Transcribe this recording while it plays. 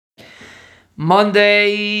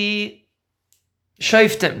Monday,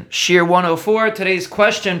 Shoftim, Shiur 104. Today's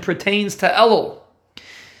question pertains to Elul.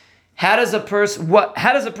 How does a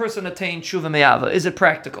person attain tshuva me'ava? Is it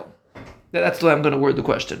practical? That's the way I'm going to word the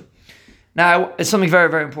question. Now, it's something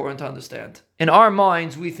very, very important to understand. In our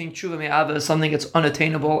minds, we think tshuva me'ava is something that's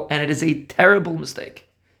unattainable, and it is a terrible mistake.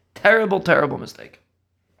 Terrible, terrible mistake.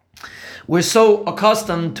 We're so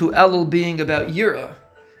accustomed to Elul being about Yira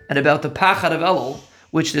and about the pachad of Elul,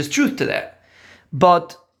 which there's truth to that.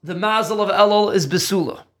 But the mazel of Elul is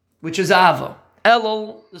besula, which is Ahava.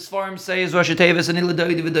 Elul, the Sfarim say, is Rosh Tevis and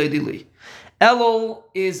Iladoidi v'doidili. Elul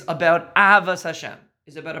is about Ahavas Hashem.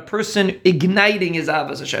 It's about a person igniting his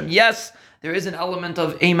Ahavas Hashem. Yes, there is an element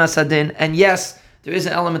of Eimas Adin, and yes, there is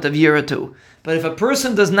an element of Yira too. But if a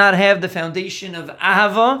person does not have the foundation of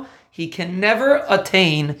Ahava, he can never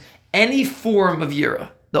attain any form of Yira.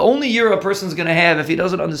 The only Yira a person is going to have, if he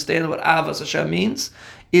doesn't understand what Ahavas Hashem means,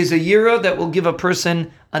 is a Yira that will give a person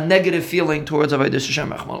a negative feeling towards Avodas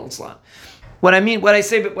Hashem Rachmana litzlan. What I mean by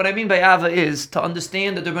Ahava is to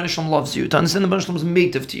understand that the Rebbeinu Shalom loves you, to understand the Rebbeinu Shalom is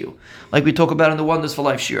meitiv to you, like we talk about in the Wonders for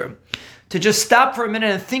Life Shiur. To just stop for a minute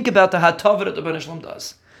and think about the hatava that the Rebbeinu Shalom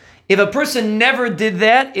does. If a person never did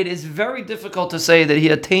that, it is very difficult to say that he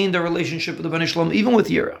attained a relationship with the Rebbeinu Shalom, even with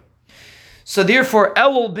Yira. So therefore,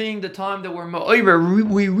 Elul being the time that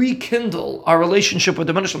we rekindle our relationship with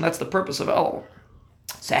the Rebbeinu Shalom, that's the purpose of Elul.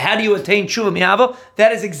 So how do you attain tshuva me'ava?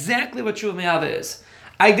 That is exactly what tshuva me'ava is.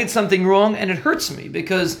 I did something wrong and it hurts me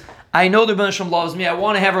because I know the Rebbeinu Shalom loves me. I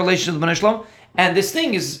want to have a relationship with the Rebbeinu Shalom, and this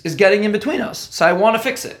thing is getting in between us. So I want to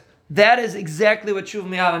fix it. That is exactly what tshuva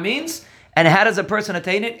me'ava means. And how does a person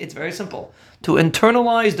attain it? It's very simple. To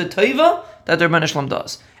internalize the taiva that the Rebbeinu Shalom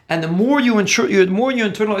does. And the more you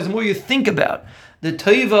internalize, the more you think about the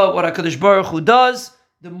taiva, what HaKadosh Baruch Hu does,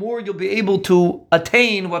 the more you'll be able to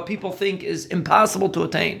attain what people think is impossible to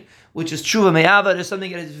attain, which is tshuva me'ava. It is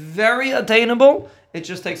something that is very attainable. It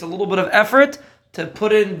just takes a little bit of effort to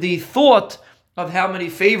put in the thought of how many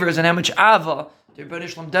favors and how much ava the Rebbeinu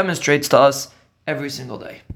Shalom demonstrates to us every single day.